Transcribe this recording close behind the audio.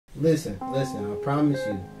Listen, I promise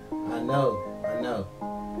you. I know.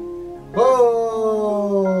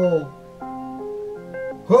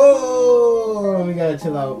 Oh, we gotta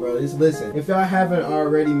chill out, bro. Just listen. If y'all haven't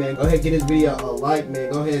already, man, go ahead, give this video a like,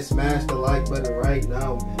 man. Go ahead, smash the like button right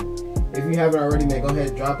now, man. If you haven't already, man, go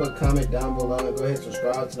ahead, drop a comment down below, and go ahead,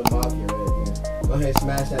 subscribe to the Mafia, man. Go ahead,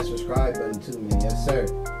 smash that subscribe button too, man. Yes, sir.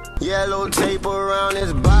 Yellow tape around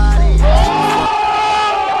his body.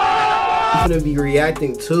 I'm gonna be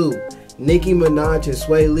reacting to Nicki Minaj and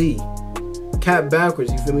Swae Lee. Cap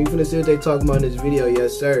backwards, you feel me? You finna see what they talking about in this video,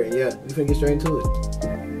 yes, sir. And yeah, we finna get straight into it.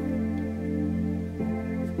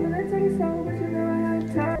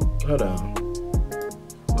 Hold on.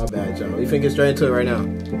 My bad, y'all. We finna get straight into it right now.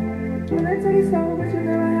 When I tell you so, but you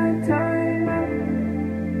know I had time.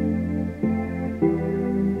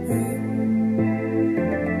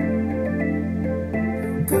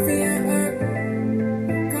 Coffee and herb.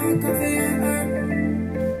 Coffee and herb.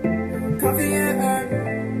 Coffee and herb.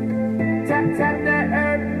 Tap, tap that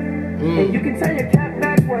herb. And you can turn your cap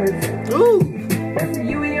backwards. Ooh. That's the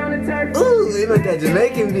UE on the turf. Ooh, you like that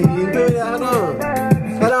Jamaican beat. You feel me? Hold on.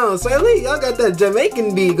 Hold on. Swae Lee, y'all got that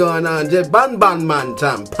Jamaican beat going on. Just ban man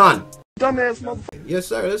tam pan. Dumbass motherfucker. Yes,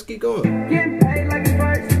 sir. Let's keep going. Getting paid like a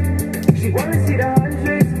first. She wanna see the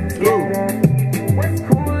hundreds. What's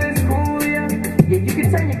cool is cool, yeah. Yeah, you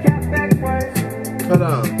can turn your cap backwards. Hold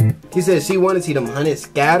on. He said she wanted to see them hundreds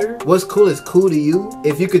scatter. What's cool is cool to you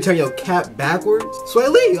if you could turn your cap backwards? Swae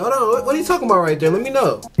Lee, hold on. What are you talking about right there? Let me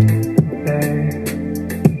know.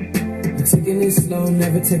 Taking it slow,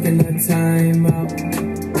 never taking that time out.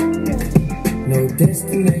 No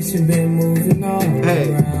destination, been moving all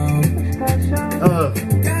around.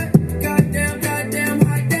 Goddamn,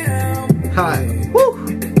 hot down. Hi. Woo.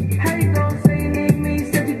 How you gon' say you need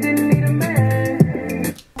me? Said you didn't need a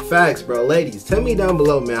man. Facts, bro. Ladies, tell me down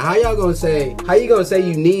below, man. How you gonna say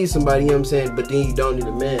you need somebody, you know what I'm saying, but then you don't need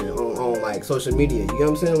a man on like social media? You know what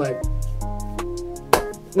I'm saying? Like,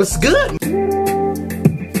 what's good?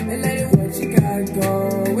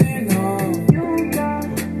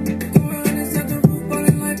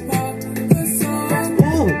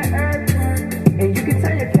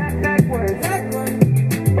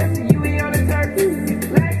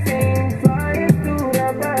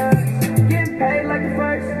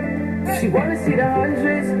 She wanna see the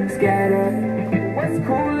hundreds scatter. What's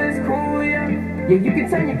cool is cool, yeah. Yeah, you can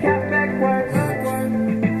turn your cap backwards.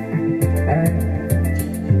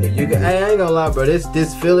 I ain't gonna lie, bro.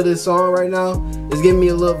 This feel of this song right now is giving me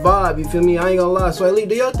a little vibe. You feel me? I ain't gonna lie. Swae Lee,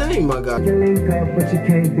 do your thing, my guy. You link up, but you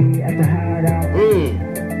can't be at the hideout.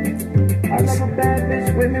 I love a bad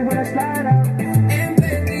bitch with me when I slide out. And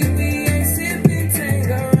baby, we ain't sipping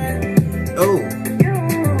Tangerine. Oh.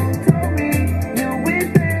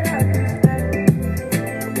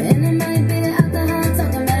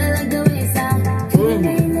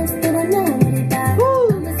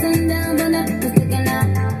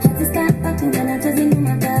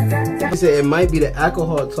 He said it might be the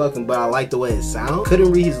alcohol talking, but I like the way it sounds.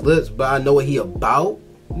 Couldn't read his lips, but I know what he about.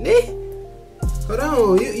 Nah. Hold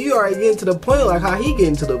on, you already getting to the point, like how he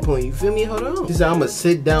getting to the point, you feel me? Hold on. He said I'ma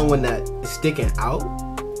sit down when that is sticking out.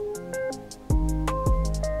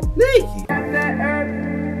 Nicki. Tap that herb,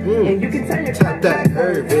 and you can turn your tap that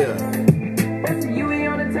herb, yeah. That's the UE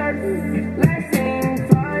on the turf. Last scene,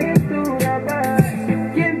 flying through the bus.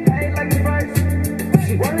 Getting paid like a first.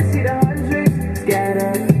 She wanna see the hundreds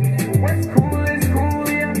scatter. What's cool is cool,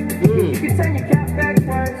 yeah. You can turn your cap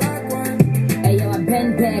backwards. Hey yo, I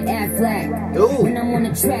bend back, act flat. Ooh. When I'm on the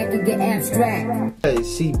track, it get abstract. Hey,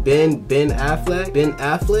 see Ben Affleck?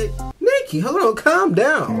 Nicki, hold on, calm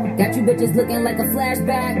down. Got you bitches looking like a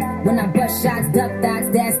flashback. When I bust shots, duck dots,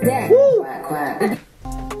 that's that. Woo. Quack.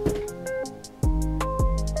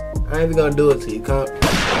 I ain't even gonna do it to you,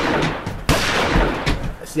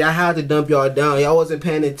 See, I had to dump y'all down. Y'all wasn't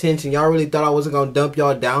paying attention. Y'all really thought I wasn't gonna dump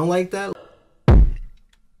y'all down like that?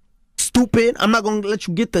 Stupid, I'm not gonna let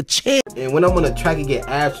you get the chance. And when I'm on the track, it get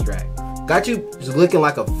abstract. Got you just looking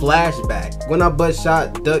like a flashback. When I bust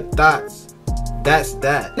shot, duck thoughts. That's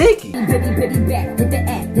that. Nicki. Pretty back, hit the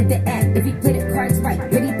act. If you play the cards right,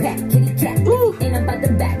 pretty pack, kitty cat. Ain't about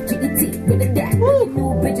the back, GET, with the dack.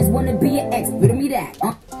 New bitches wanna be an ex, with me that.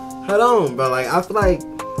 Hold on, bro. Like, I feel like he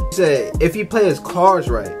said, if he play his cards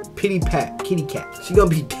right, pity pat, kitty cat. She gonna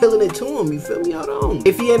be killing it to him, you feel me? Hold on.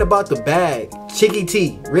 If he ain't about the bag, Chicky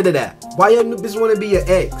T, rid of that. Why your new bitch wanna be your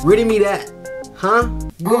ex? Rid of me that. Huh?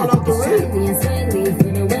 Going off the rim.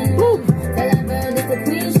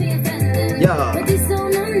 Yeah.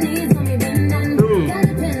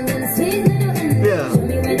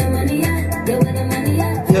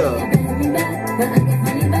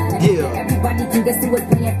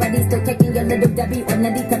 ready. Still taking your little W or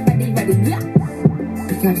Nadita ready. Yeah.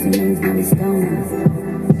 The caption means now we stoned.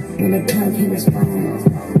 When the plug hit his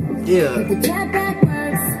phone. Yeah. Hit the cat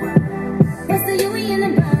backwards. What's the UE in the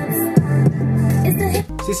bugs? It's the hip.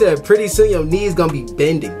 She said, pretty soon your knees gonna be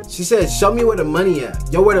bending. She said, show me where the money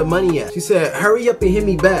at. Yo, where the money at? She said, hurry up and hit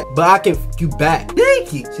me back, but I can f you back.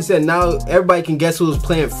 Thank you. She said, now everybody can guess who was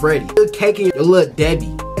playing Freddy. You're caking your little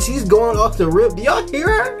Debbie. She's going off the rip. Do y'all hear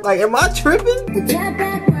her? Like, am I tripping? The cat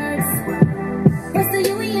backwards. What's the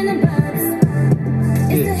UE in the bugs?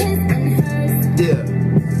 It's the his and hers. Yeah.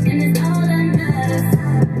 And it's all that matters.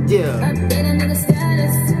 Yeah. Update a nigga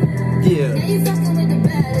status. Yeah. Now you fucking with the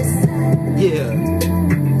baddest. Yeah.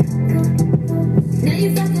 Now you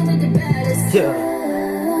fucking with the baddest. Yeah.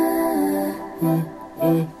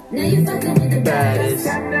 Now you fucking with the baddest.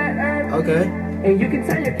 Tap that herb, Okay. and you can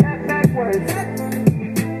turn your cat backwards.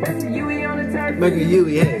 What's the UE on the turf? Make a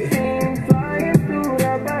Yui, hey. Flying through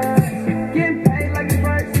the birds, getting paid like it's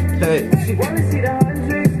first. Hey. She wanna see the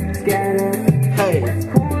hundreds scatter. Hey. What's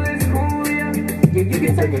cool, yeah. Yeah, you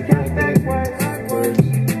can turn your cat backwards.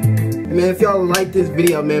 Man, if y'all like this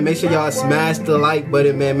video, man, make sure y'all smash the like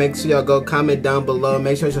button, man. Make sure y'all go comment down below.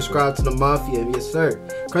 Make sure you subscribe to the Mafia. Yes, sir.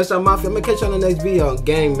 Crunch Out Mafia. I'm gonna catch you on the next video.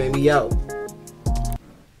 Gang, man. We out.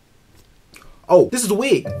 Oh, this is the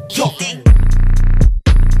wig. Yo.